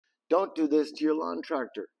Don't do this to your lawn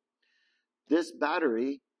tractor. This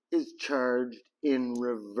battery is charged in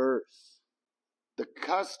reverse. The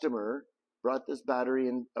customer brought this battery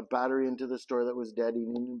into the store that was dead. He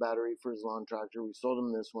needed a new battery for his lawn tractor. We sold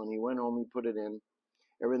him this one. He went home, he put it in.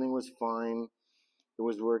 Everything was fine. It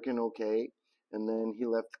was working okay. And then he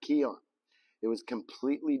left the key on. It was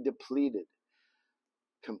completely depleted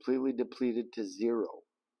to zero.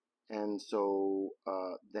 And so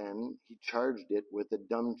then he charged it with a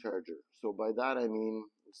dumb charger. So by that I mean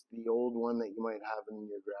it's the old one that you might have in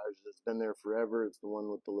your garage that's been there forever. It's the one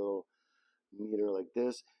with the little meter like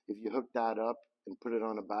this. If you hook that up and put it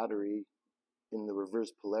on a battery in the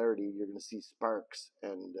reverse polarity, you're going to see sparks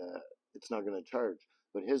and it's not going to charge.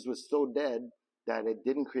 But his was so dead that it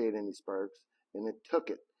didn't create any sparks and it took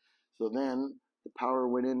it. So then the power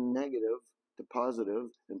went in negative to positive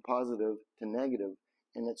and positive to negative,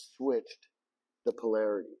 and it switched the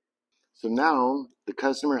polarity. So now the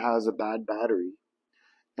customer has a bad battery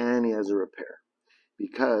and he has a repair.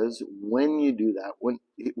 Because when you do that, when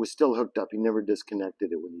it was still hooked up, he never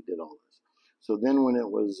disconnected it when he did all this. So then when it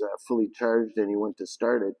was fully charged and he went to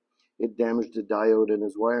start it, it damaged the diode in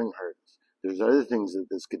his wiring harness. There's other things that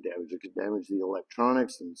this could damage. It could damage the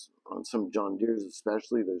electronics, and on some John Deeres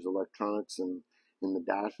especially, there's electronics in the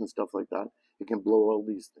dash and stuff like that. It can blow all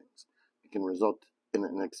these things. It can result in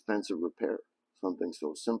an expensive repair, something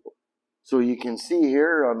so simple. So you can see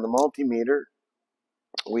here on the multimeter,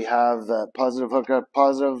 we have positive hookup,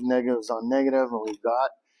 positive, negatives on negative, and we've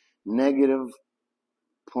got negative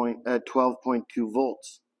 12.2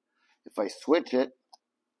 volts. If I switch it,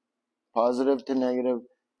 positive to negative,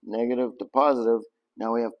 negative to positive,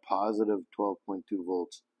 now we have positive 12.2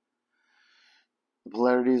 volts. The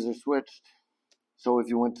polarities are switched. So if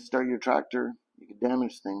you want to start your tractor, you can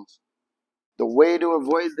damage things. The way to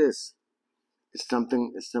avoid this is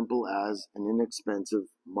something as simple as an inexpensive,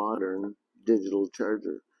 modern digital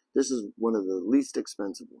charger. This is one of the least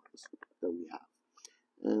expensive ones that we have.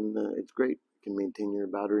 And it's great. You can maintain your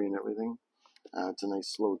battery and everything. It's a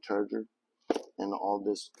nice slow charger. And all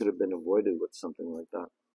this could have been avoided with something like that.